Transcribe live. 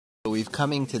we're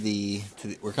coming to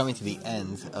the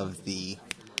end of the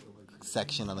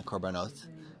section on the korbanot.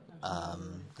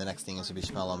 The next thing is Rabbi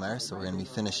Yishmael Omer, so we're going to be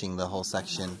finishing the whole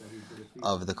section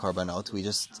of the korbanot. We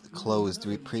just closed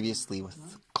previously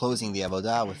with closing the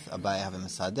avodah with Abai Havim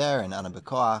Sader and Ana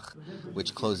Bekoach,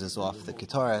 which closes off the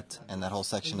Ketoret and that whole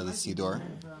section of the Siddur.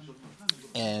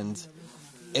 And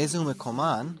Eizehu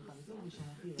Mekoman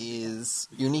is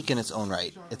unique in its own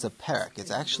right. It's a perek.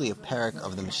 It's actually a perek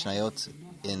of the Mishnayot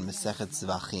in Masechet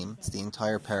Zvachim. It's the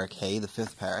entire Perek Hey, the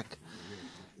fifth perek.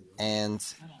 And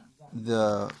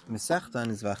the Masechta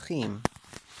in Zvachim,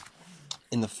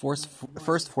 in the first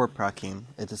four prakim,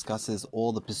 it discusses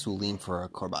all the pisulim for a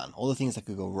korban, all the things that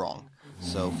could go wrong.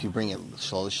 So if you bring it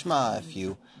shlo lishma, if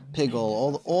you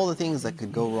piggle, all the things that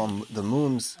could go wrong, the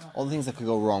mooms, all the things that could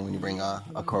go wrong when you bring a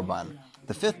korban.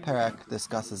 The fifth parak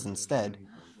discusses instead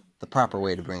the proper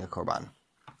way to bring a korban.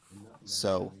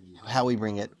 So how we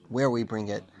bring it, where we bring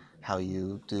it, how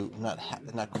you do,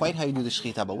 not quite how you do the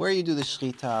shechita, but where you do the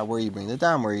shechita, where you bring the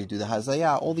dam, where you do the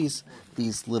hazaya, all these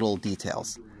little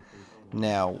details.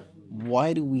 Now,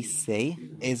 why do we say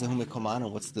Eizehu Mekoman,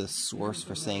 and what's the source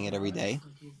for saying it every day?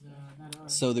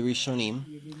 So the Rishonim,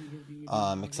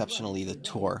 exceptionally the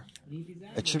Torah,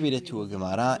 attribute it to a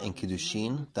Gemara in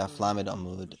Kiddushin, Daf Lamed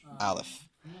Amud Aleph.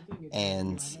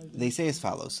 And they say as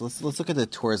follows. So let's look at the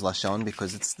Torah's Lashon,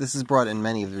 because this is brought in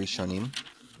many of the Rishonim.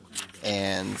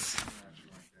 And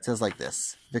it says like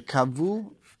this. V'kavu,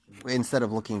 instead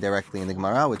of looking directly in the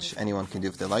Gemara, which anyone can do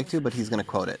if they like to, but he's going to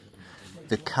quote it.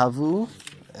 V'kavu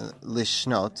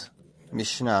lishnot,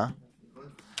 Mishnah,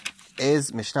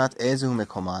 Mishnat Eizehu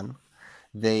Mekoman,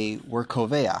 they were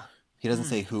kovea. He doesn't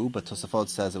say who, but Tosafot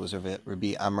says it was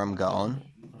Rabbi Amram Gaon.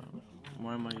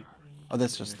 Why am I... Oh,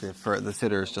 that's just the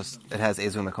Siddur is just, it has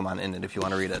Eizehu Mekoman in it if you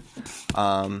want to read it.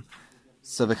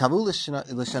 So v'kavu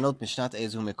lishanot Mishnat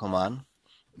Eizehu Mekoman,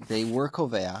 they were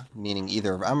kovea, meaning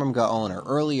either of Amram Gaon or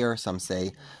earlier, some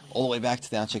say all the way back to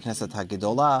the Anshe Knesset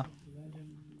HaGedolah,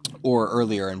 or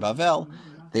earlier in Bavel.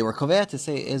 They were kovea to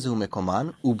say Eizehu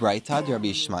Mekoman ubraita de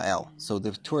Rabbi Yishmael. So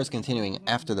the Torah is continuing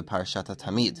after the Parashat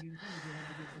Tamid,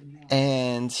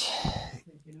 and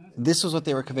this was what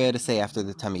they were kovea to say after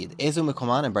the Tamid. Eizehu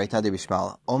Mekoman and braita de Rabbi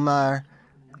Yishmael. Omar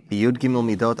biyud gimel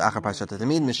midot achar Parashat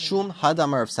Tamid mishum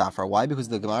hadamar Rav Safra. Why? Because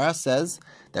the Gemara says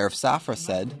that Rav Safra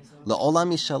said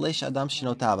la'olam yishalesh adam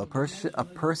shinotav. A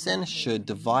person should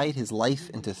divide his life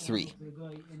into three.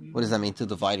 What does that mean, to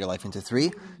divide your life into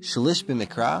three? Shalish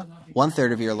b'mikra,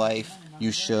 1/3 of your life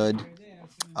you should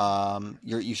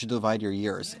divide your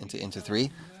years into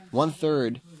three.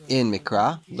 1/3 in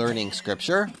mikra, learning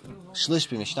scripture. Shlish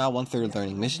b'mishnah, 1/3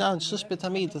 learning mishnah, and shlish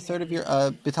b'tamid, 1/3 of your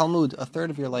b'talmud, 1/3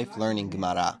 of your life learning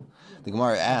gemara. The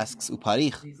Gemara asks,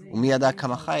 uparich umiyada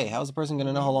kamachai. How is a person going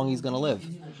to know how long he's going to live?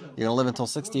 You're going to live until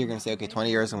 60. You're going to say, okay, 20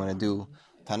 years I'm going to do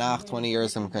Tanakh, 20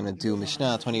 years I'm going to do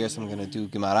Mishnah, 20 years I'm going to do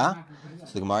Gemara.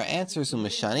 So the Gemara answers,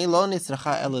 Umishani lo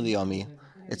nitzracha ela liyomi.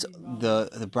 It's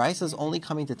the Brisa is only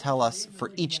coming to tell us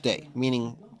for each day,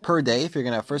 meaning per day. If you're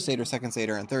going to have first Seder, second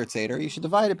Seder, and third Seder, you should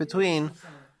divide it between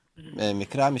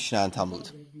Mikra, Mishnah, and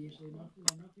Talmud.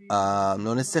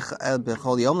 Lo nitzrach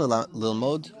bechol yom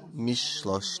lilmod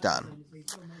mishloshtan.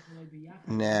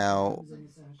 Now,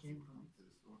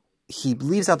 he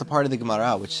leaves out the part of the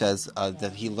Gemara which says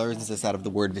that he learns this out of the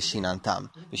word Vishinantam.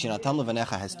 Vishinantam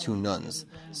levanecha has two nuns.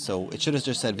 So it should have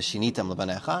just said Vishinitam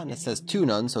levanecha, and it says two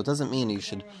nuns, so it doesn't mean you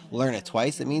should learn it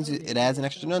twice. It means it adds an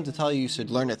extra nun to tell you should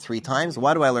learn it 3 times.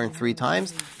 Why do I learn 3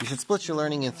 times? You should split your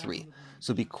learning in 3.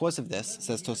 So because of this,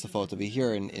 says Tosafot over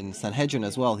here in Sanhedrin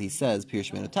as well, he says,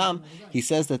 Pirush Menutam, he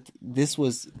says that this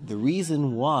was the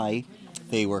reason why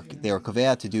they were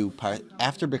kovea to do,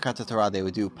 after Birkat Torah, they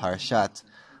would do Parashat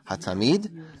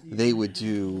Hatamid, they would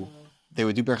do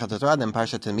Birkat Torah, then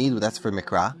Parashat Tamid, that's for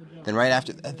Mikra. Then right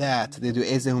after that, they do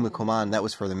Eizehu Mekoman, that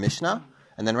was for the Mishnah.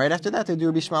 And then right after that, they do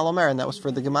Rabbi Yishmael Omer, and that was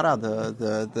for the Gemara,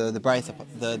 the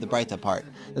Braita part.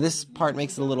 Now this part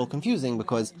makes it a little confusing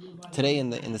because today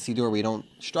in the Siddur we don't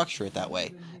structure it that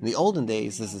way. In the olden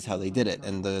days, this is how they did it,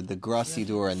 and the Gra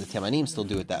Siddur and the Temanim still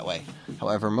do it that way.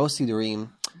 However, most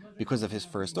Siddurim, because of his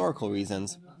historical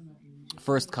reasons,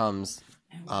 first comes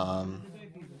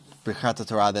Birkat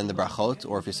Torah, then the Brachot,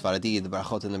 or if you're Sfaradi, the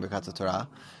Brachot and the Birkat Torah.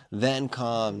 Then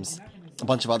comes a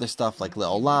bunch of other stuff like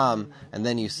Le'olam, and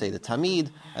then you say the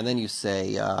Tamid, and then you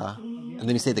say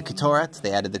the Ketoret.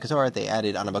 They added the Ketoret, they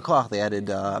added Ana Bekoach, they added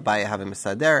Abai Havim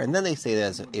Sader, and then they say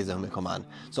there's Eizehu Mekoman.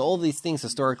 So all these things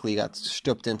historically got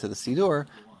stripped into the Siddur,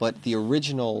 but the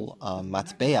original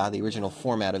matbeah, the original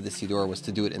format of the Siddur was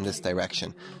to do it in this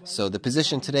direction. So the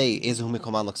position today, Eizehu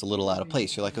Mekoman, looks a little out of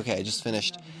place. You're like, okay, I just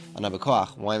finished Ana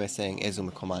Bekoach. Why am I saying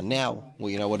Eizehu Mekoman now?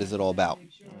 Well, what is it all about?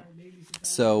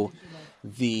 So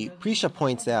the Prisha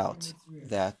points out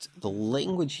that the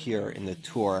language here in the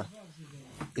Torah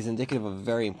is indicative of a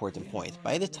very important point.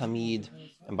 By the Tamid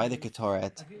and by the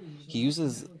Ketoret,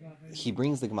 he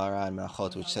brings the Gemara in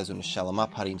Halachot, which says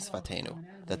 "U'nishalama parim sfatenu,"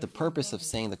 that the purpose of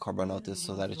saying the korbanot is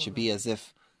so that it should be as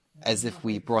if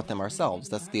we brought them ourselves.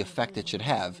 That's the effect it should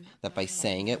have. That by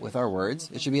saying it with our words,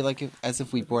 it should be as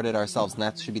if we brought it ourselves, and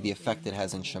that should be the effect it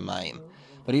has in Shemayim.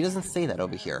 But he doesn't say that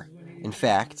over here. In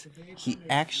fact, he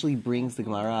actually brings the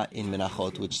Gemara in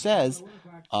Menachot, which says,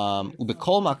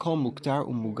 "Ubekol makom muktar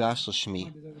umugash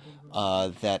l'shmi."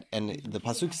 That, and the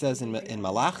pasuk says in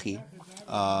Malachi,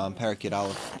 Perek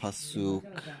Aleph, pasuk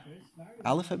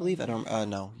Aleph, I believe. I don't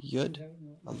no Yud.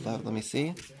 Let me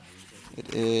see.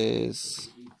 It is.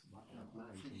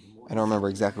 I don't remember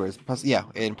exactly where it is. Yeah,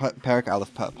 in Perek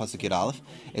Aleph, pasuk Yud Aleph,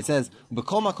 it says,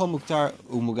 "B'kol makom muktar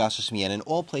umugash shmi," and in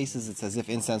all places it's as if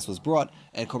incense was brought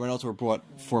and korbanot were brought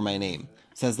for my name.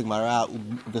 Says the Gemara,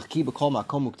 "B'ki b'kol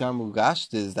makom muktar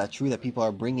umugash." Is that true that people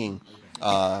are bringing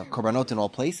korbanot in all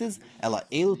places? Ela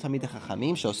elu tamid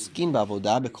chachamim shoskin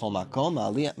ba'avoda b'kol makom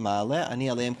ma'aleh ani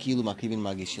aleim kilu makivin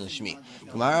magishin l'shmi.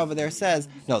 Gemara over there says,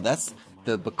 no, that's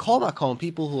the b'kol makom,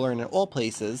 people who learn in all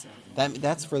places.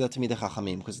 That's for the Tamidei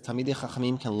Chachamim, because the Tamidei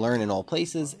Chachamim can learn in all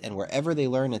places, and wherever they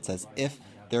learn, it's as if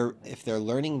they're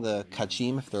learning the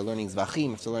Kachim, if they're learning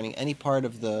Zvachim, if they're learning any part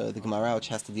of the Gemara which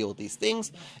has to deal with these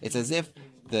things, it's as if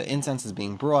the incense is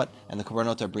being brought and the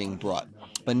Korbanot are being brought.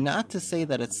 But not to say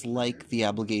that it's like the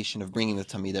obligation of bringing the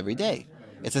Tamid every day.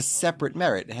 It's a separate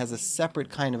merit. It has a separate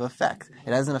kind of effect.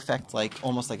 It has an effect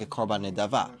almost like a Korban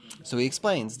Nedava. So he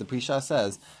explains, the Prisha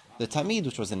says, the Tamid,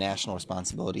 which was a national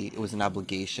responsibility, it was an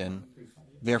obligation.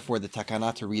 Therefore, the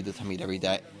takana to read the Tamid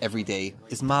every day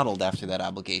is modeled after that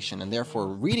obligation, and therefore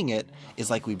reading it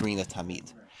is like we bring the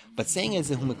Tamid. But saying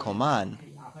Eizehu Mekoman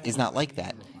is not like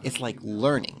that. It's like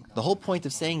learning. The whole point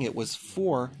of saying it was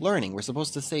for learning. We're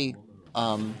supposed to say,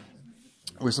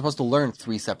 we're supposed to learn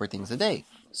 3 separate things a day.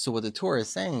 So what the Torah is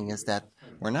saying is that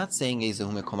we're not saying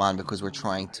Eizehu Mekoman because we're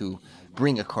trying to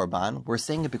bring a korban. We're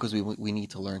saying it because we need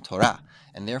to learn Torah.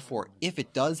 And therefore, if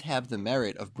it does have the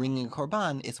merit of bringing a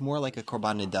korban, it's more like a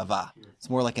korban nedava. It's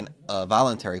more like a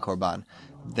voluntary korban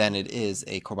than it is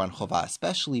a korban chova,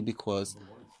 especially because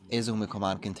Eizehu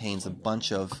Mekoman contains a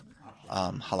bunch of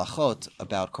halachot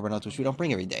about korbanot which we don't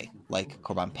bring every day, like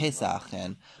korban Pesach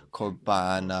and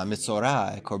korban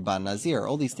mitzorah, korban nazir,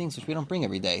 all these things which we don't bring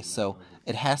every day. So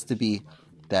it has to be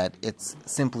that it's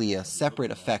simply a separate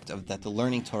effect of that the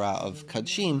learning Torah of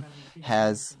Kadshim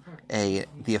has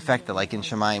the effect that, like in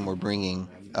Shemayim, we're bringing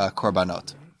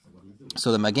korbanot.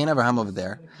 So the Magen Avraham over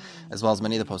there, as well as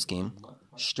many of the poskim,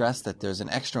 stress that there's an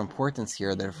extra importance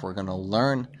here, that if we're going to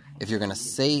learn, if you're going to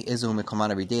say Eizehu Mekoman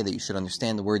every day, that you should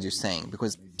understand the words you're saying.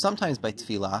 Because sometimes by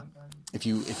tefillah, if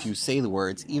you say the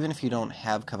words, even if you don't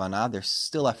have kavanah, they're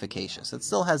still efficacious. It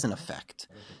still has an effect.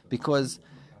 Because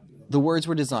the words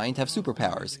were designed to have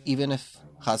superpowers. Even if,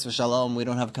 chas v'shalom, we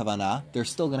don't have kavanah, they're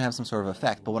still going to have some sort of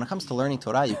effect. But when it comes to learning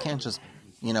Torah, you can't just,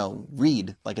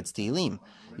 read like it's Tehillim.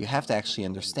 You have to actually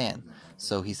understand.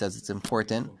 So he says it's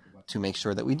important to make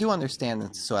sure that we do understand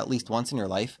it. So at least once in your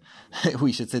life,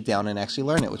 we should sit down and actually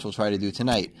learn it, which we'll try to do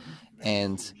tonight.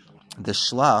 And the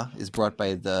Shla is brought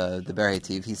by the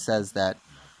Beretiv. He says that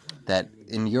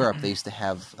in Europe, they used to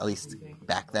have, at least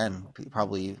back then,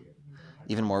 probably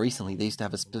even more recently, they used to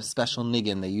have a special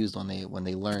niggin they used when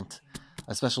they learned,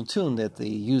 a special tune that they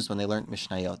used when they learned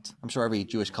Mishnayot. I'm sure every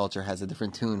Jewish culture has a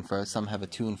different tune. Some have a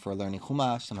tune for learning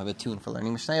Chumash, some have a tune for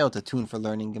learning Mishnayot, a tune for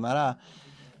learning Gemara.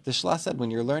 The Shla said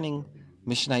when you're learning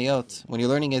Mishnayot, when you're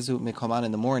learning Eizehu Mekoman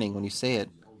in the morning, when you say it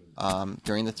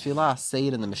during the Tefillah, say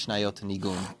it in the Mishnayot and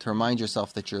Nigun to remind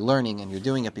yourself that you're learning, and you're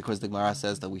doing it because the Gemara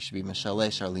says that we should be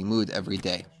Meshalesh our limud every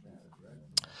day.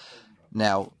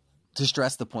 Now, to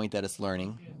stress the point that it's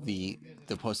learning, the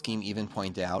poskim even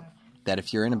point out that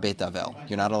if you're in a Beit Avel,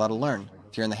 you're not allowed to learn.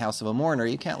 If you're in the house of a mourner,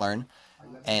 you can't learn.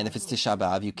 And if it's Tisha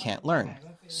B'Av, you can't learn.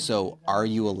 So are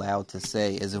you allowed to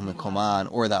say Eizehu Mekoman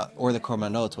or the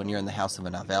Korbanot when you're in the house of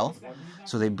an Avel?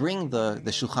 So they bring the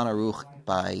Shulchan Aruch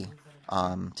by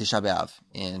Tisha B'Av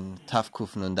in Taf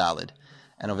Kuf Nun Dalid.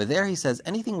 And over there he says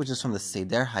anything which is from the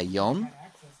Seder Hayom,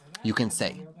 you can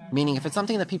say. Meaning, if it's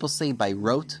something that people say by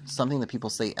rote, something that people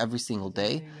say every single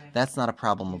day, that's not a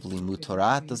problem of limud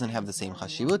Torah. It doesn't have the same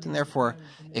chashivut, and therefore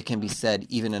it can be said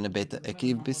even in it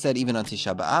can be said even on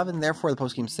Tisha B'Av, and therefore the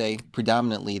poskim say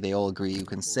predominantly they all agree you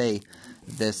can say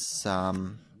this.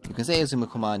 You can say Eizehu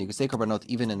Mekoman, you can say korbanot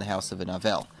even in the house of an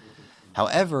avel.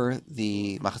 However,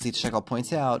 the Machazit Shekel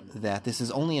points out that this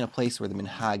is only in a place where the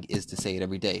minhag is to say it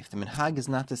every day. If the minhag is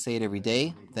not to say it every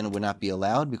day, then it would not be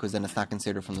allowed, because then it's not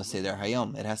considered from the Seder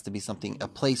Hayom. It has to be a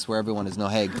place where everyone is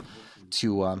noheg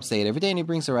to say it every day, and he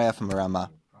brings a raya from a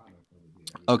Rama.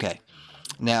 Okay,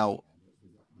 now,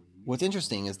 what's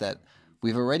interesting is that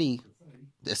we've already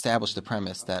established the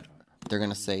premise that they're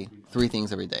going to say 3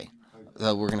 things every day.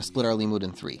 We're going to split our limud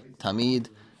in 3. Tamid,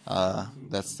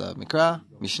 that's Mikra,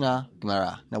 Mishnah,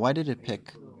 Gemara. Now, why did it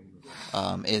pick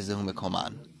Eizehu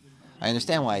Mekoman? I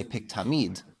understand why I picked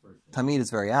Tamid. Tamid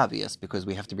is very obvious, because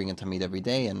we have to bring in Tamid every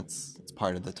day, and it's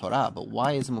part of the Torah. But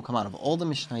why is Mekoman? Of all the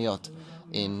Mishnayot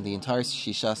in the entire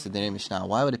Shisha Siddurim Mishnah,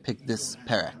 why would it pick this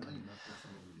Perek?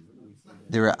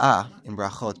 The Ra'ah in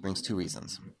Brachot brings 2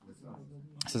 reasons.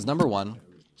 It says, number 1,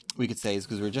 we could say is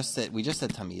because we just said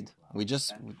Tamid. We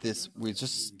just in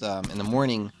the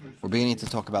morning we're beginning to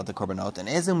talk about the korbanot, and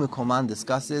Eizehu Mekoman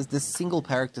discusses, this single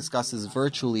parak discusses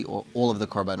virtually all of the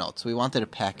korbanot. So we wanted to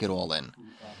pack it all in.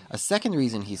 A second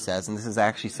reason he says, and this is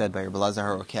actually said by Rabbi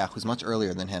Yishmael, who's much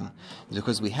earlier than him, is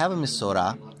because we have a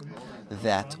Misorah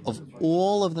that of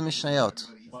all of the Mishnayot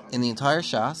in the entire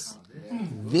Shas,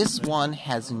 this one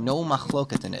has no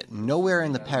machloket in it. Nowhere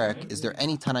in the parak is there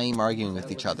any Tanaim arguing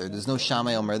with each other. There's no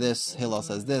Shammai Omer this, Hillel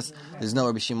says this. There's no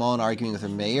Rabbi Shimon arguing with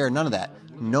Rabbi Meir. None of that.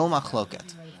 No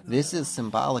machloket. This is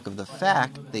symbolic of the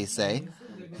fact, they say,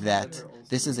 that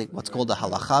this is what's called a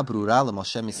halacha brura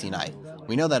leMoshe Sinai.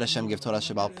 We know that Hashem gave Torah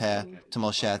Shebal Peh to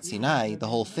Moshe at Sinai. The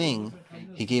whole thing,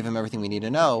 He gave him everything we need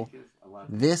to know.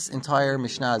 This entire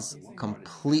Mishnah is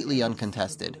completely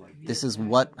uncontested. This is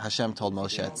what Hashem told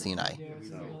Moshe at Sinai.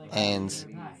 And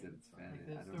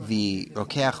the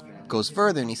Rokeach goes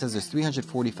further, and he says there's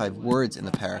 345 words in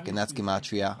the parak, and that's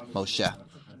Gematria Moshe,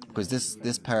 because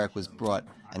this parak was brought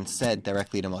and said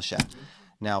directly to Moshe.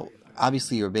 Now,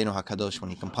 obviously, Rabbeinu HaKadosh, when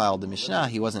he compiled the Mishnah,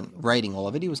 he wasn't writing all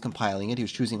of it, he was compiling it, he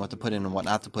was choosing what to put in and what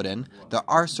not to put in. There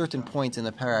are certain points in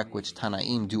the parak which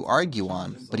Tanaim do argue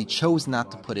on, but he chose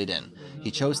not to put it in. He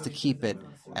chose to keep it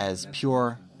as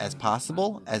pure as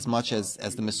possible, as much as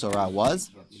the Misorah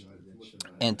was,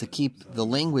 and to keep the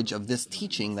language of this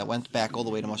teaching that went back all the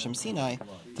way to Moshe Sinai,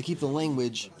 to keep the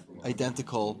language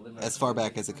identical as far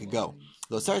back as it could go.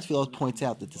 The Osar Tefillot points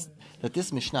out that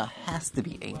this Mishnah has to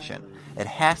be ancient. It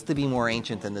has to be more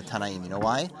ancient than the Tanaim. You know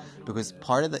why? Because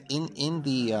part of the in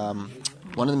the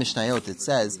one of the Mishnayot, it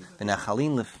says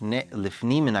v'nachalin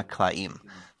lifnim min haklaim,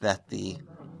 that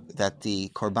the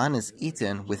korban is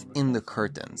eaten within the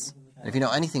curtains. And if you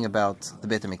know anything about the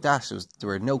Beit HaMikdash, there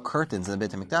were no curtains in the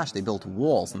Beit HaMikdash. They built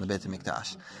walls in the Beit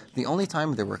HaMikdash. The only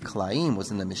time there were klaim was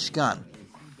in the Mishkan,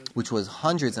 which was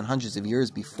hundreds and hundreds of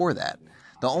years before that.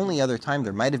 The only other time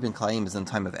there might have been klaim is in the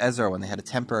time of Ezra, when they had a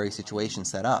temporary situation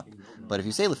set up. But if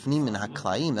you say lefnim min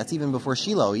haklaim, that's even before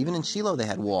Shiloh. Even in Shiloh they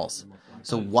had walls.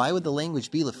 So why would the language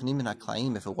be lefnim min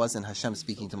haklaim if it wasn't Hashem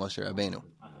speaking to Moshe Rabbeinu?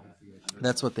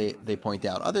 That's what they point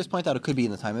out. Others point out it could be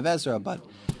in the time of Ezra, but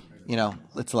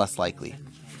it's less likely.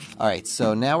 All right,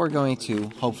 so now we're going to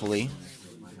hopefully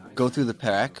go through the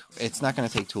Perek. It's not going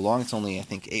to take too long. It's only, I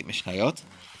think, 8 Mishnayot,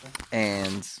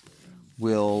 and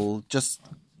we'll just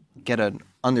get an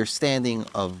understanding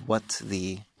of what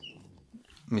the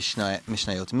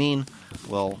Mishnayot mean.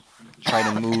 We'll try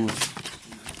to move.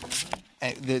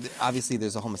 Obviously,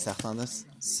 there's a whole Masech on this,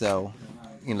 so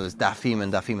there's dafim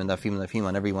and dafim and dafim and dafim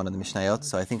on every one of the Mishnayot.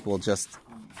 So I think we'll just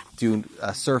do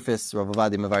a surface Rav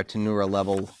Ovadia Mavar Tenura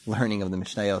level learning of the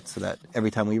Mishnayot, so that every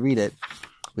time we read it,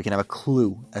 we can have a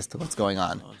clue as to what's going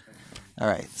on. All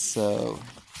right, so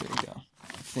here we go.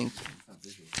 I think.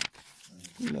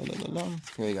 Here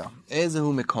we go.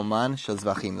 Eizehu Mekoman Shel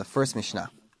Zvachim, the first Mishnah.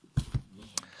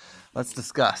 Let's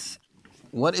discuss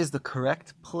what is the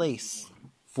correct place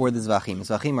for the Zvachim.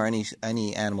 Zvachim are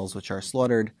any animals which are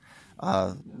slaughtered,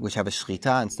 which have a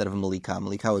shchita instead of a malika.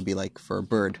 Malika would be like for a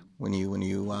bird when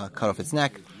you cut off its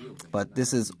neck, but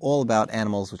this is all about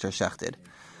animals which are shechted.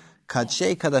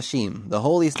 Kadshei Kadashim, the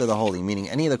holiest of the holy, meaning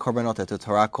any of the korbanot that the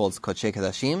Torah calls Kadshei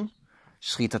Kadashim,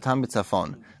 shchitatam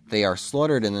b'tzafon. They are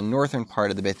slaughtered in the northern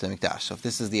part of the Beit HaMikdash. So if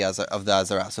this is the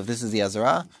Azara, so if this is the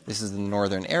Azara, this is the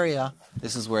northern area.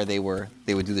 This is where they would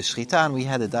do the shchita, and we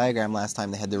had a diagram last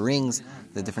time. They had the rings,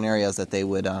 the different areas that they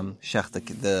would shech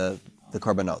the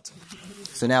korbanot.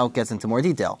 So now it gets into more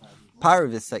detail.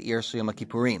 Parvis Sa'ir Yom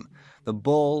Kippurim, the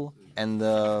bull and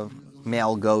the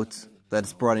male goat that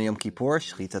is brought in Yom Kippur,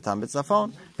 shchitatam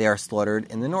b'tzafon, they are slaughtered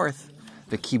in the north.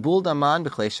 The kibul daman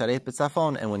b'chlei sharet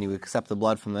b'tzafon, and when you accept the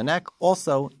blood from the neck,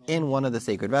 also in one of the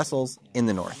sacred vessels in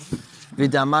the north.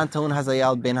 V'daman ton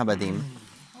hazayal ben habadim,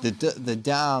 the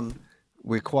dam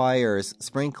requires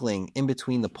sprinkling in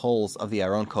between the poles of the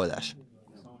Aron Kodesh.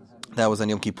 That was on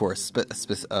Yom Kippur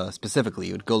specifically.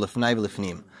 You would go lefnai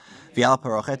v'lefnim. V'al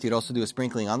parochet, you'd also do a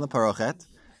sprinkling on the parochet.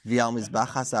 V'al mizbach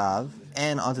hazav,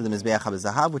 and onto the mizbeach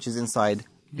hazav, which is inside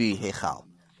the heichal.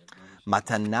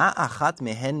 Matana achat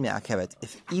mehen me'akevet.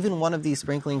 If even one of these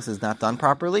sprinklings is not done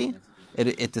properly,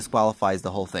 it disqualifies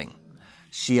the whole thing.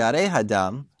 Shiare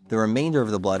hadam, the remainder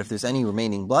of the blood, if there's any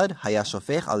remaining blood,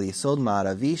 hayashofech al yisod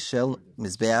ma'aravi shel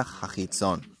mizbeach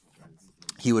hachitzon.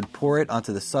 He would pour it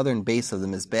onto the southern base of the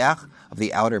mizbeach, of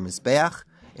the outer mizbeach.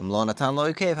 Im lo natan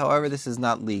lo yukev. However, this is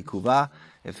not li kuva.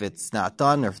 If it's not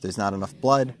done, or if there's not enough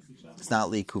blood, it's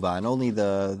not li kuva. And only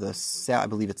the south, I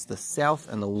believe it's the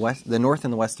south and the west, the north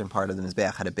and the western part of the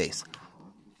mizbeach had a base.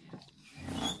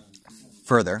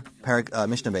 Further,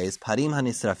 Mishnah Beis, parim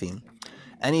hanisrafim,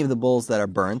 any of the bulls that are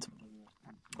burnt,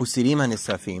 usirim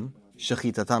hanisrafim,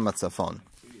 shechitatam batzafon.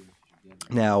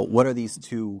 Now, what are these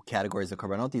two categories of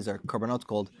korbanot? These are korbanot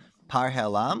called par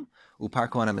ha'elam upar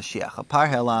kohen hamashiach. A par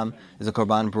ha'elam is a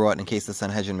korban brought in case the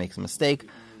Sanhedrin makes a mistake.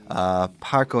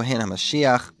 Par kohen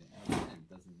hamashiach,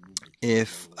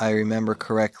 if I remember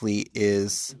correctly,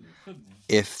 is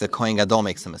if the kohen gadol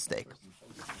makes a mistake.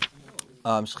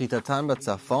 Shchitatan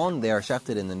batzafon, they are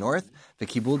shechted in the north.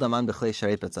 V'kibul daman b'chlei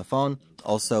sharet batzafon.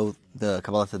 Also, the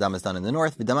kabbalat hadam is done in the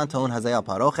north. V'daman toon hazayal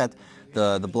parochet.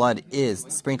 The blood is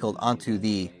sprinkled onto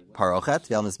the parochet,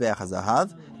 v'al mizbeach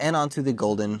hazahav, and onto the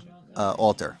golden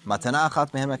altar. Matana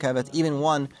achat mehem makavet. Even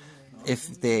one,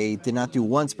 if they did not do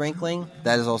one sprinkling,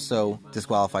 that is also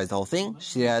disqualifies the whole thing.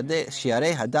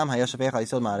 Shiare hadam hayashafech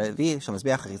ha'yisod ma'arevi shel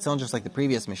mizbeach hachitzon. Just like the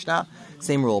previous Mishnah,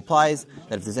 same rule applies.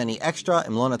 That if there's any extra,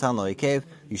 im lo natan lo yikev,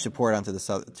 you should pour it onto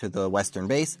the western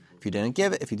base. If you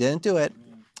didn't do it,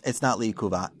 it's not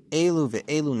li'ikuva. Elu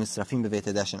ve'elu nisrafim b'veit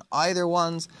hadeshen. Either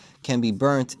ones can be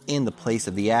burnt in the place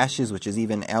of the ashes, which is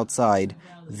even outside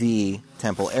the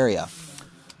temple area.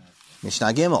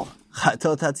 Mishnah Gimel.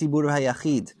 Chatot hatzibur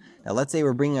hayachid. Now let's say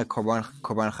we're bringing a korban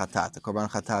chatat. A korban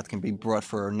chatat can be brought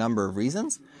for a number of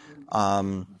reasons.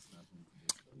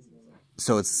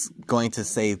 So it's going to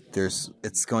say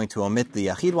it's going to omit the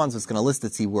yachid ones. It's going to list the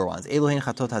tzibur ones. Elohein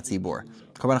chatot hatzibur.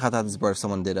 Korban chatat is brought if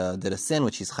someone did a sin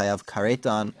which he's chayav karet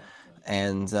on,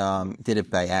 and did it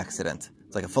by accident.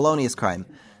 It's like a felonious crime.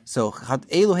 So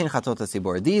elohein chatot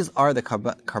hatzibur. These are the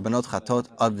korbanot chatot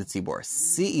of the tzibur.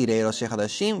 Si'irei roshei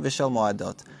chadashim v'shel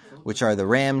moadot, which are the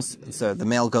rams, so the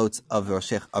male goats of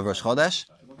Rosh Chodesh,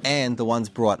 and the ones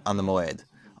brought on the Moed,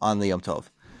 on the Yom Tov.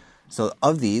 So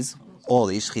of these, all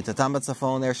these, shchitatam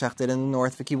batzafon, they're shechted in the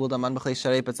north, v'kibul daman b'chlei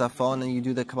sharei batzafon, and you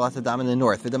do the kabbalat hadam in the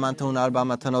north, v'daman ton arba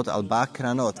matanot al ba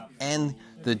kranot, and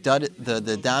the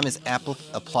dam is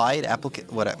applied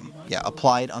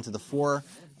onto the four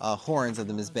horns of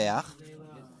the mizbeach.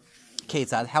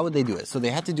 Ketzad, how would they do it? So they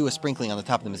had to do a sprinkling on the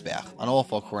top of the mizbeach, on all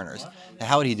four corners. Now,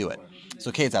 how would he do it?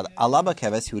 So Ketzad, alaba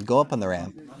keves, he would go up on the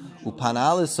ramp,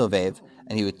 upanal sovev,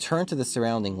 and he would turn to the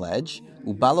surrounding ledge,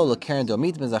 ubalo lekeren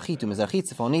domit mezachitu,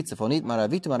 mezachit tzifonit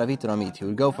maravitu domit. He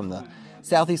would go from the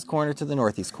southeast corner to the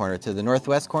northeast corner, to the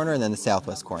northwest corner, and then the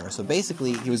southwest corner. So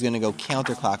basically, he was going to go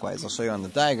counterclockwise. I'll show you on the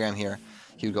diagram here.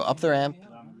 He would go up the ramp,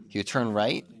 he would turn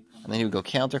right, and then he would go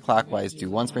counterclockwise, do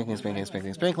one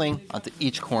sprinkling onto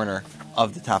each corner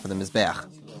of the top of the mizbeach.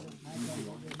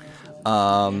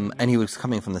 And he was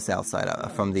coming from the south side,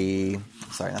 from the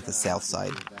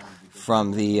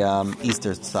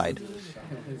eastern side.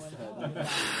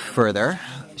 Further,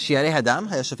 shiare hadam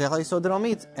hayashafech ha'yisod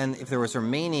romit, and if there was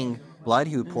remaining blood,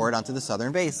 he would pour it onto the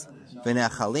southern base.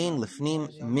 V'ne'achalin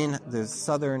lifnim min, the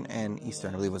southern and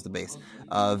eastern, I believe, was the base.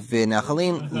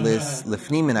 V'ne'achalin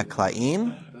lifnim min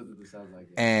haklaim,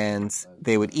 and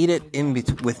they would eat it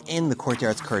within the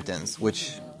courtyard's curtains,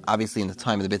 which obviously in the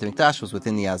time of the Beit HaMikdash was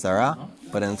within the Azara,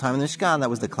 but in the time of the Mishkan, that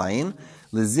was the Klaim.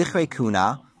 L'zichrei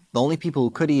kuna, the only people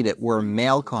who could eat it were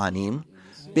male Kohanim.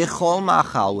 Bichol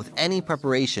machal, with any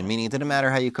preparation, meaning it didn't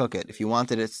matter how you cook it. If you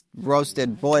wanted it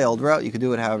roasted, boiled, you could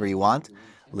do it however you want.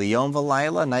 Liyom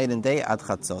v'layla, night and day, ad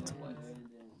chatzot.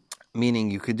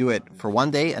 Meaning you could do it for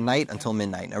one day, a night, until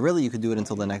midnight. Now really, you could do it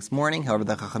until the next morning. However,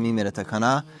 the Chachamim made a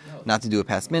takana not to do it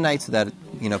past midnight, so that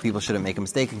people shouldn't make a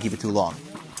mistake and keep it too long.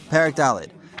 Perek Daled,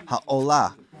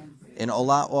 ha'olah, an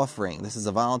olah offering. This is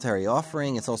a voluntary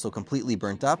offering. It's also completely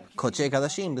burnt up. Kodshei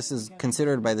kadashim. This is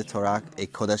considered by the Torah a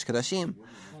kodesh kadashim.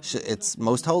 It's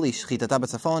most holy. Shchitata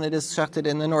b'tzafon. It is shechted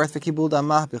in the north. V'kibul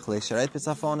damah b'chlei sharet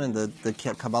b'tzafon. And the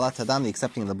kabbalat hadam, the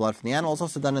accepting of the blood from the animal, is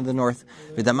also done in the north.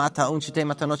 V'damat ta'un shitei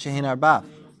matanot shehin arba.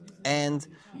 And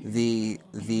the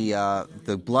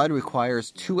blood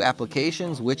requires two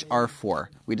applications, which are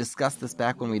four. We discussed this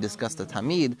back when we discussed the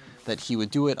tamid, that he would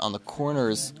do it on the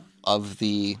corners of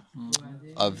the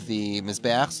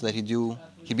mizbeach, so that he do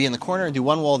He'd be in the corner and do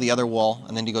one wall, the other wall,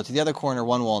 and then you go to the other corner,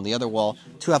 one wall, and the other wall.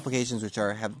 2 applications which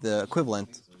have the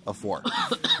equivalent of 4.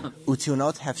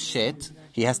 Utunot hefshet,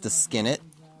 he has to skin it.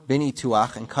 Bini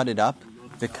tuach, and cut it up.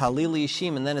 V'kalil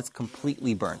yishim, and then it's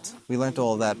completely burnt. We learned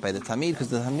all of that by the Tamid, because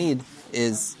the Tamid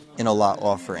is in a lot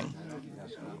offering.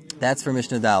 That's for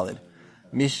Mishnah Dalid.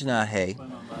 Mishnah Hey.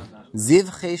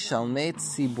 Zivche shalmet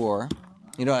sibor.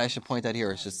 You know what I should point out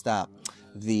here? I should stop.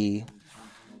 There's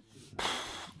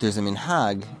a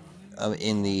minhag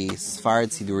in the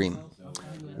Sfarad Siddurim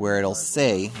where it'll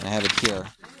say, and I have it here,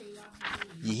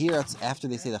 Yehir, after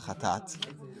they say the chatat,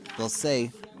 they'll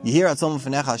say, Yehir atzom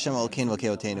v'fenecha Hashem Elokeinu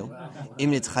v'keotenu.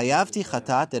 Im nitchayavti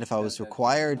chatat, that if I was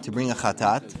required to bring a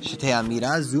chatat, shetei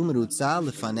amira zu merutza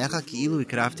lefanecha ki'ilu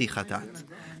ikrafti chatat.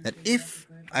 That if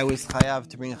I was chayav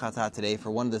to bring a chatat today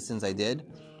for one of the sins I did,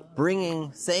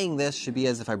 saying this should be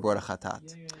as if I brought a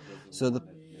chatat. So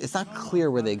it's not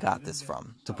clear where they got this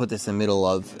from, to put this in middle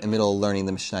of learning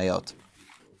the Mishnayot.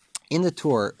 In the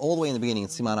Torah, all the way in the beginning, in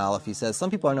Siman Aleph, he says, some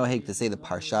people are noheg to say the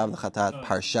Parsha of the Chatat,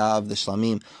 Parsha of the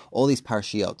Shlamim, all these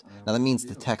Parshiot. Now that means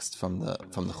the text from the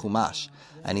Chumash.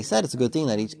 And he said it's a good thing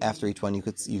that after each one you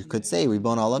could say,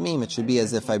 Ribon Olamim, it should be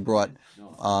as if I brought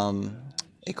a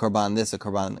Korban this, a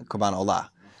Korban Olah.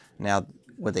 Now,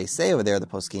 what they say over there, the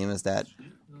poskim, is that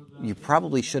you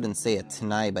probably shouldn't say a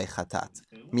Tanai by Chatat.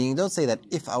 Meaning, don't say that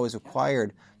if I was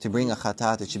required to bring a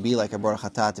chatat, it should be like I brought a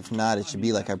chatat. If not, it should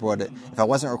be like I brought it. If I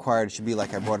wasn't required, it should be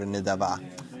like I brought a nidava.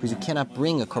 Because you cannot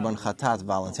bring a korban chatat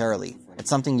voluntarily. It's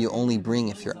something you only bring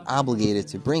if you're obligated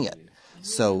to bring it.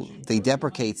 So they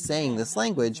deprecate saying this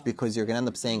language because you're going to end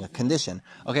up saying a condition.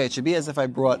 Okay, it should be as if I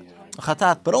brought a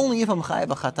chatat, but only if I'm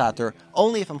chayav a chatat, or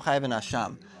only if I'm chayav an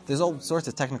asham. There's all sorts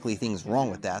of technically things wrong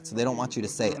with that, so they don't want you to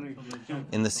say it.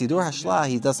 In the Sidur Hashla,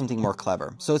 he does something more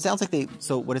clever. So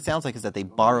what it sounds like is that they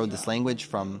borrowed this language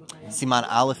from Siman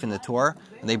Aleph in the Torah,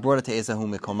 and they brought it to Eizehu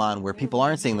Mekoman, where people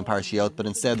aren't saying the Parshiot, but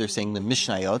instead they're saying the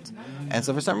Mishnayot. And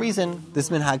so for some reason, this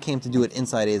minhag came to do it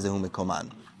inside Eizehu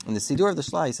Mekoman. In the Sidur of the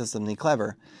Shla, he says something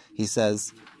clever. He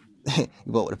says,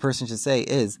 well, what a person should say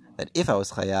is that if I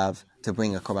was chayav to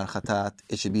bring a korban chatat,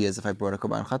 it should be as if I brought a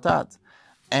korban chatat.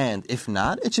 And if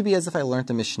not, it should be as if I learned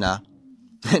the Mishnah.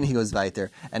 And he goes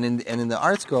weiter. And in the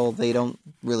art scroll, they don't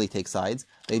really take sides.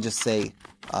 They just say,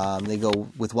 they go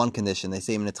with one condition. They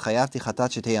say, that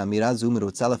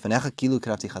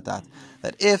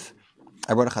if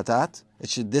I brought a chatat,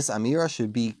 this amira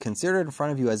should be considered in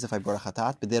front of you as if I brought a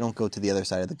chatat, but they don't go to the other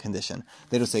side of the condition.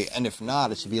 They don't say, and if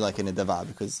not, it should be like a nedava,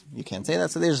 because you can't say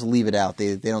that, so they just leave it out.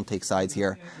 They don't take sides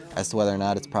here as to whether or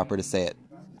not it's proper to say it.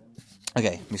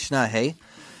 Okay, Mishnah Hey.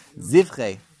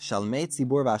 Zivche shalmei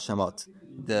tzibur v'ashamot,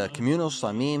 the communal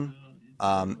shlamim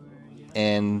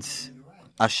and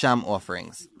asham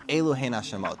offerings. Elu hein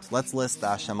ashamot. Let's list the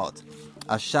ashamot.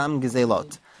 Asham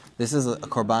gezelot. This is a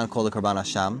korban called a korban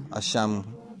asham. Asham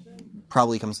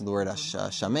probably comes from the word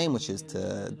shamem, which is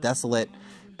to desolate.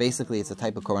 Basically, it's a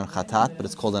type of korban chatat, but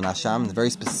it's called an asham. The very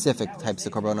specific types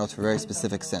of korbanot for very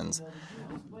specific sins.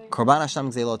 Korban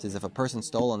asham gezelot is if a person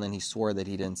stole and then he swore that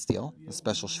he didn't steal, a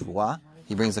special shvuah.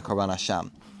 He brings a korban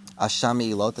asham. Asham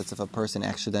me'ilot, that's if a person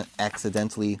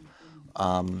accidentally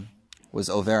was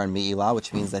over on me'ilah,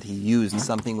 which means that he used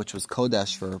something which was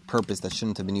kodesh for a purpose that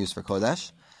shouldn't have been used for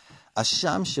kodesh.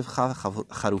 Asham shivcha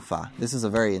charufa. This is a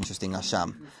very interesting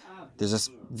asham. There's a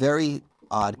very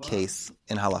odd case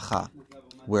in halacha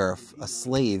where a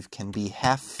slave can be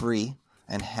half free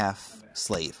and half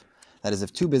slave. That is,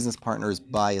 if 2 business partners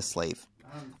buy a slave,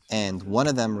 and one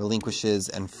of them relinquishes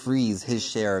and frees his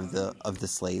share of the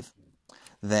slave,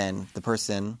 then the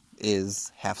person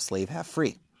is half slave, half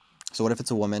free. So what if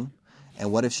it's a woman,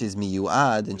 and what if she's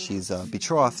miyuad and she's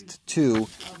betrothed to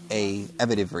a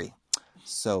eved ivri?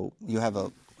 So you have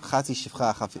a chatzi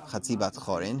shivcha chatzi bat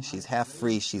chorin. She's half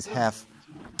free, she's half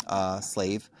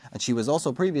slave, and she was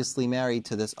also previously married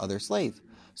to this other slave.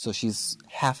 So she's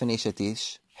half an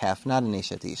eshetish, half not an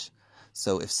eshetish.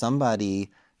 So if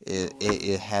somebody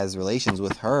it has relations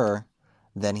with her,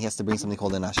 then he has to bring something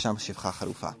called an asham shivcha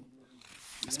charufa,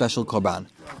 special korban.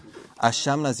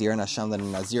 Asham nazir, and asham that a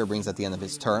nazir brings at the end of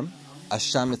his term.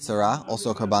 Asham mitzvah, also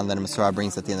a korban that a mitzvah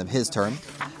brings at the end of his term.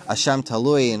 Asham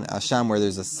talui, and asham where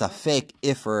there's a safek,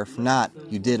 if or if not,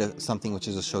 you did something which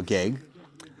is a shogeg.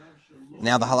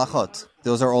 Now the halachot,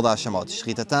 those are all the ashamot.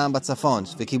 Shchitatam batzafon,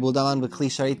 v'kibul daman b'kli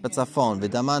sharit batzafon,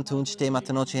 v'daman tun shtei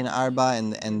matanot shein arba,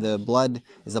 and the blood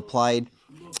is applied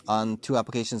on 2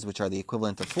 applications which are the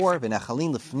equivalent of 4.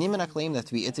 V'nachalin l'fnim and that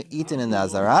to be eaten in the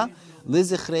azara.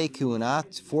 Lizichrei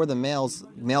kiunat, for the male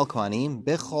kohanim,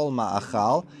 b'chol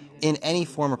ma'achal, in any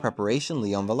form of preparation,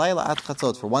 liyom v'layla at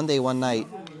chatzot, for one day, one night,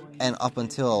 and up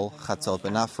until chatzot,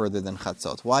 but not further than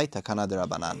chatzot. Why? Takana de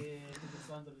Rabbanan.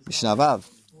 Mishnah Vav,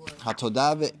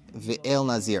 hatodah ve'el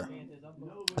nazir.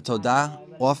 A todah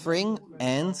offering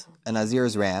and a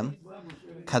nazir's ram,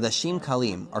 kadashim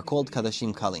kalim, are called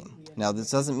kadashim kalim. Now,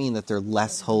 this doesn't mean that they're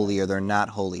less holy or they're not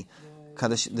holy.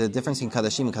 The difference in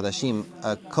kadashim and kadashim,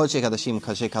 kodesh kadashim and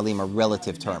kodesh kalim are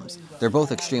relative terms. They're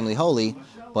both extremely holy,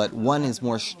 but one is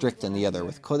more strict than the other.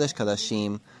 With kodesh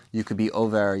kadashim, you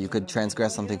could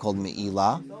transgress something called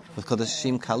me'ilah. With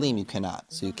kodashim kalim, you cannot.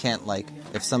 So you can't,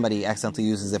 if somebody accidentally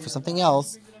uses it for something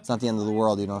else, it's not the end of the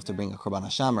world. You don't have to bring a korban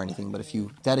hasham or anything. But if you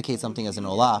dedicate something as an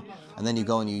olah, and then you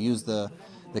go and you use the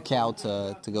cow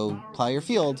to go plow your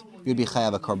field, you'd be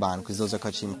chayav a korban, because those are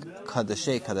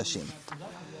kadashim.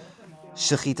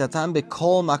 Shechitatam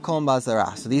bekol makom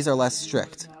b'azara. So these are less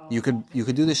strict. You could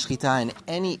do the shechita in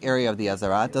any area of the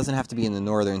azara. It doesn't have to be in the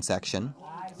northern section.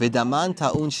 V'daman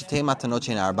ta'un shtei matanot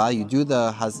she'en arba. You do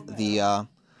the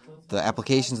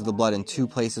applications of the blood in 2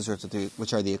 places,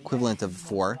 which are the equivalent of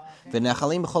 4.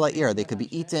 V'nechalim b'chol ha'ir. They could be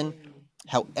eaten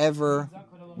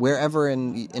wherever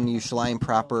in Yerushalayim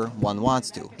proper one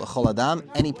wants to. L'chol adam,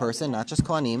 any person, not just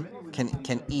kohanim,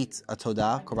 can eat a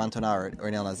todah, korban todah, or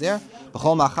an el nazir.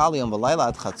 B'chol machal yom v'layla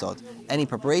ad chatzot. Any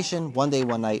preparation, one day,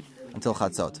 one night, until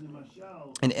chatzot.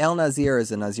 An el nazir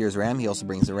is a nazir's ram. He also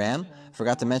brings a ram.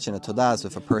 Forgot to mention a todah is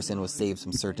if a person was saved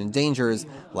from certain dangers,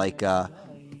 like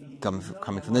coming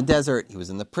from the desert. He was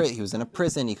in a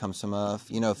prison. He comes from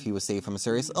if he was saved from a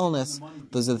serious illness.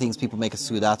 Those are the things people make a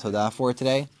sudah todah for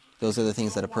today. Those are the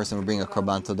things that a person would bring a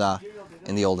korban todah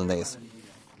in the olden days.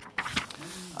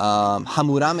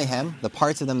 Hamura mehem, the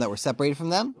parts of them that were separated from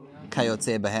them,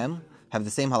 kayotze behem, have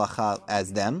the same halacha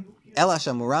as them. Ela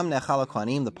shamuram nechal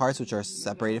kohanim, the parts which are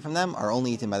separated from them are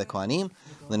only eaten by the kohanim.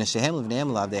 L'neshehem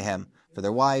l'vneim l'avdehem, for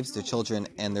their wives, their children,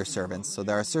 and their servants. So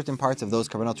there are certain parts of those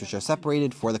korbanot which are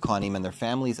separated for the kohanim and their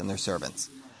families and their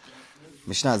servants.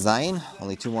 Mishnah Zayin,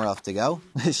 only 2 more left to go.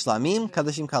 Shlamim,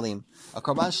 kadashim kalim. A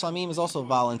korban shlamim is also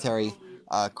voluntary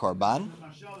korban.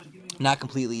 Not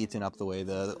completely eaten up the way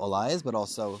the olah is, but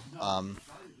also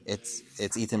it's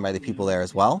eaten by the people there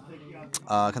as well.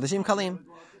 Kadashim kalim.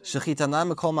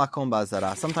 Shechitanam kol makom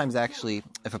ba'azara. Sometimes actually,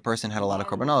 if a person had a lot of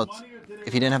korbanot,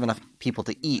 if he didn't have enough people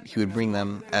to eat, he would bring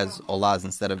them as olahs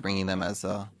instead of bringing them as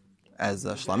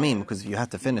shlamim, because if you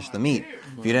had to finish the meat,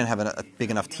 if you didn't have a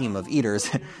big enough team of eaters,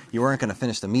 you weren't going to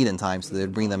finish the meat in time, so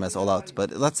they'd bring them as olot.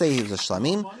 But let's say he was a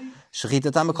shlamim, you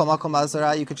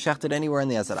could shecht it anywhere in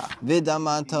the azara.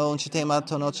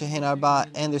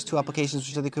 And there's 2 applications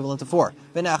which are the equivalent of 4.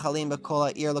 They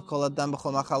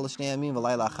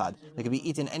could be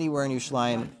eaten anywhere in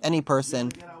Yerushalayim, any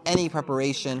person, any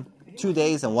preparation, 2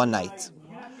 days and 1 night.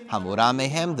 Hamura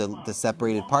mehem, the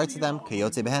separated parts of them,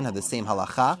 kayotze behen, have the same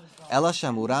halacha. Ela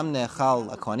shamuram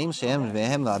nechal kohanim shehem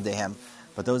vehem l'avdehem.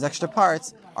 But those extra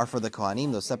parts are for the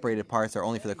kohanim. Those separated parts are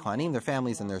only for the kohanim, their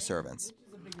families, and their servants.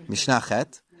 Mishnah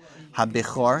Chet,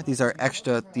 habechor.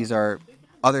 These are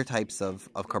other types of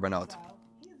korbanot.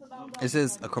 This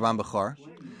is a korban bechor.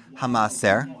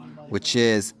 Hamaser, which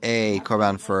is a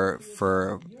korban for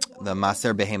the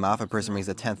maser behema, if a person brings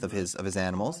 1/10 of his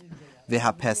animals.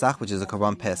 Veha Pesach, which is a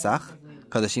korban Pesach,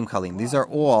 kadashim kalim. These are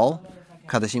all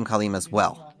kadashim kalim as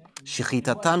well.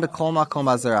 Shechitatan bekol makom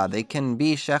azara. They can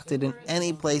be shechted in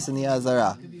any place in the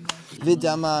azara.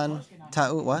 Vidaman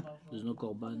ta'u. What? There's no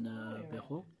korban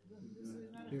bechor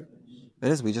here. It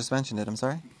is. We just mentioned it. I'm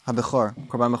sorry. Habechor,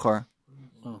 korban bechor.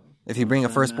 Oh. If you bring a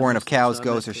firstborn of cows,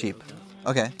 goats, or sheep.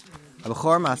 Okay.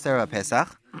 Habechor maser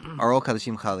Pesach are all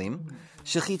kadashim kalim.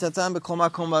 Shechitatan bekol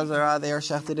makom b'azara, they are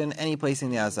shechted in any place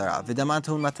in the azara. V'daman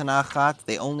tuhun matana achat,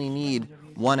 they only need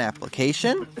 1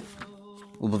 application.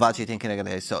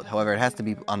 However, it has to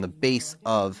be on the base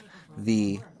of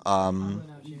the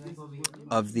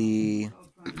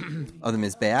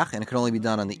mizbeach, and it can only be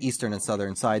done on the eastern and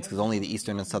southern sides, because only the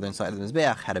eastern and southern side of the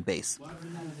mizbeach had a base.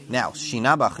 Now,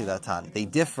 shina b'achilatan, they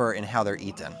differ in how they're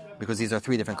eaten, because these are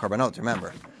 3 different korbanot.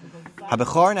 Remember.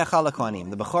 Habechor nechal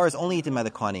kohanim. The bechor is only eaten by the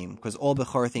kohanim, because all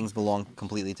bechor things belong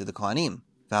completely to the kohanim.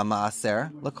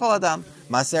 V'hamaaser l'kol adam.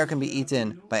 Maaser can be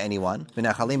eaten by anyone.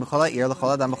 V'nechalim b'chol ha'ir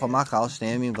l'kol adam b'chol machal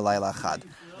shnei yamim v'layla achad.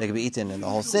 They can be eaten in the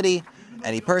whole city,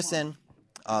 any person,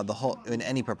 in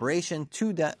any preparation,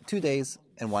 2 days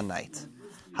and 1 night.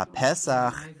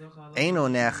 HaPesach eino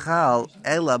nechal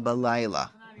ela b'layla.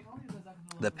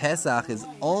 The Pesach is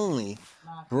only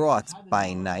brought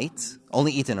by night,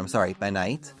 by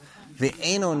night.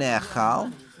 Ve'eno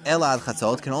ne'achal ela ad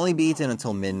chatzot, can only be eaten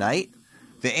until midnight.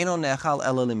 Ve'eno ne'achal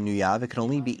ela limnuyav. It can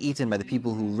only be eaten by the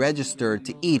people who registered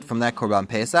to eat from that korban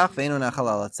pesach. Ve'eno ne'achal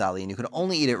ala tzali. And you can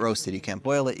only eat it roasted. You can't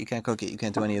boil it. You can't cook it. You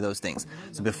can't do any of those things.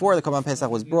 So before the korban pesach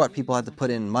was brought, people had to put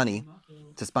in money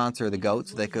to sponsor the goat,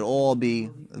 so they could all be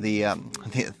the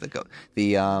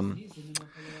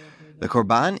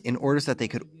korban, in order so that they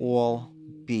could all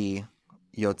be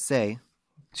yotzei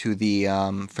to the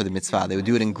for the mitzvah. They would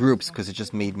do it in groups because it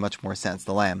just made much more sense.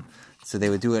 The lamb, so they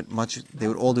would do it They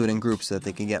would all do it in groups so that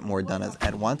they could get more done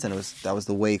at once, and that was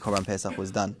the way korban pesach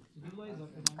was done.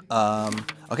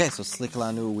 Okay, so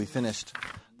sliklanu, we finished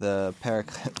the Perek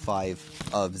 5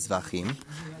 of Zvachim,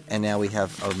 and now we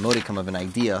have a modicum of an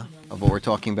idea of what we're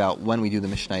talking about when we do the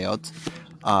Mishnayot.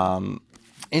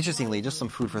 Interestingly, just some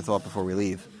food for thought before we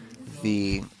leave.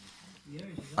 The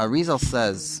Arizal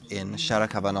says in Shara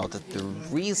Kavanot that the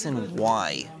reason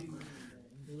why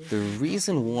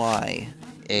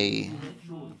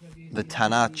the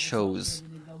Tana chose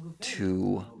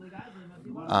to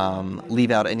leave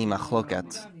out any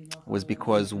machloket was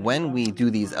because when we do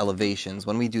these elevations,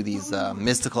 when we do these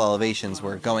mystical elevations,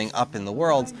 we're going up in the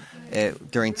world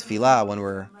during Tefillah, when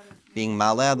we're being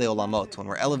Maleh de Olamot, when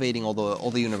we're elevating all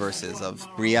the universes of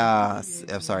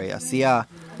Asiyah,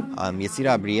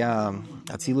 Yetzirah, Bria,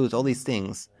 Atzilut, all these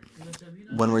things.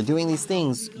 When we're doing these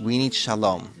things, we need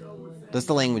shalom. That's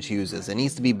the language he uses. It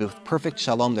needs to be perfect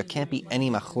shalom. There can't be any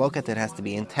machloket. It has to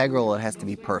be integral. It has to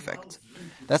be perfect.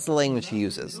 That's the language he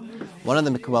uses. One of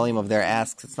the Mekubalim of there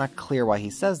asks, it's not clear why he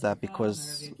says that,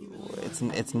 because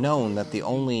it's known that the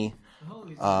only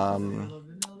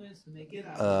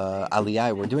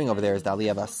aliyah we're doing over there is the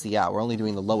aliyah of Asiyah. We're only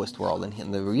doing the lowest world.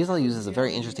 And the Rizal uses a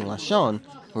very interesting lashon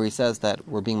where he says that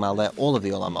we're being maleh all of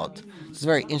the olamot. It's a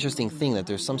very interesting thing that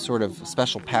there's some sort of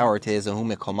special power to Eizehu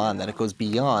Mekoman, that it goes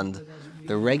beyond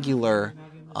the regular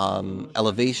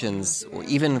elevations, or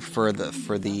even for the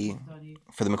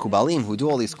Mekubalim who do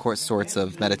all these sorts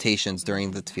of meditations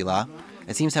during the Tefillah.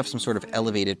 It seems to have some sort of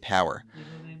elevated power.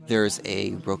 There's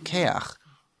a rokeach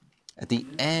at the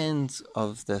end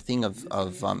of the thing of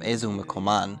Eizehu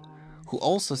Mekoman, who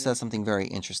also says something very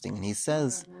interesting, and he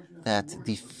says that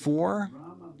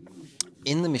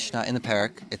in the Mishnah, in the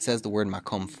Perek, it says the word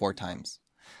makom 4 times.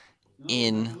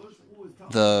 In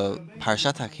the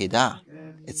Parashat HaKedah,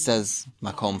 it says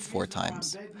makom 4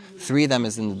 times. 3 of them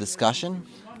is in the discussion,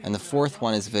 and the 4th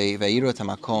one is ve'yiru et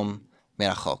hamakom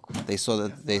merachok. They saw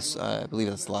that I believe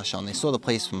that's the lashon. They saw the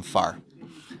place from far.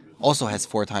 Also has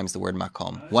 4 times the word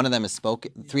makom. 1 of them is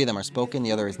spoken. 3 of them are spoken.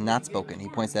 The other is not spoken. He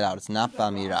points that out. It's not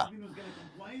ba'mira.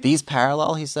 These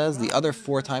parallel, he says, the other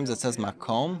 4 times it says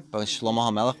makom, but Shlomo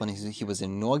HaMelech, when he was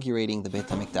inaugurating the Beit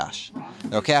HaMikdash.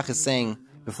 The Rokeach is saying,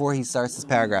 before he starts this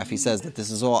paragraph, he says that this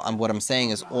is all, what I'm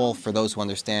saying is all for those who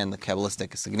understand the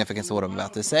Kabbalistic significance of what I'm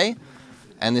about to say,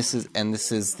 and these are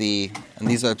the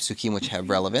psukim which have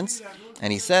relevance.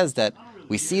 And he says that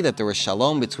we see that there was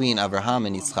shalom between Abraham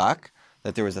and Yitzchak,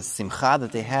 that there was a simcha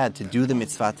that they had to do the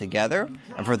mitzvah together,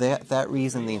 and for that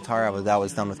reason the entire avodah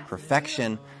was done with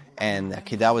perfection, and the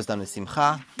Akedah was done with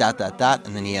simcha,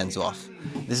 and then he ends off.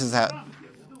 This is how,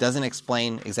 doesn't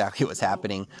explain exactly what's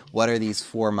happening. What are these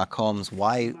 4 makoms?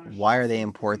 Why are they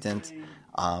important?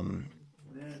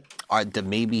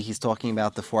 Maybe he's talking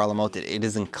about the 4 alamot. It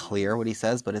isn't clear what he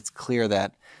says, but it's clear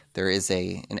that there is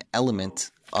an element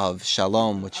of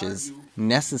shalom which is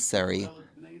necessary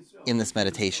in this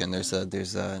meditation. There's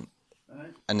a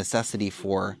necessity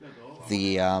for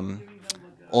the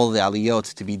all the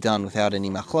aliyot to be done without any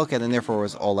machloket, and therefore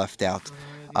was all left out.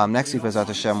 Next week, Bezrat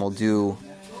Hashem, we'll do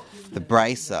the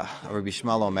Brisa of Rabbi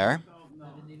Yishmael Omer.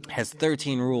 Has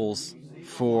 13 rules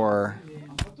for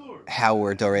how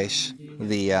we're doresh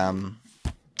the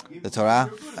Torah.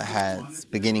 Has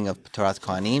beginning of Torah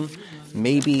Kohanim.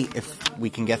 Maybe if we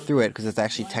can get through it, because it's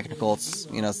actually technical. It's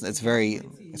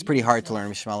pretty hard to learn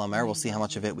Yishmael Omer. We'll see how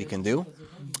much of it we can do.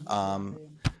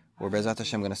 We're Bezrat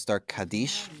Hashem going to start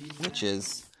Kaddish, which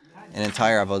is an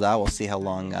entire avodah. We'll see how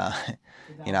long. I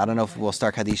don't know if we'll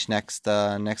start Kaddish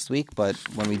next week, but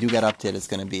when we do get up to it, it's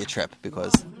going to be a trip,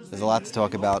 because there's a lot to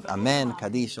talk about. Amen,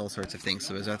 Kaddish, all sorts of things.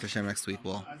 So Bezrat Hashem next week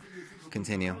we'll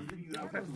continue.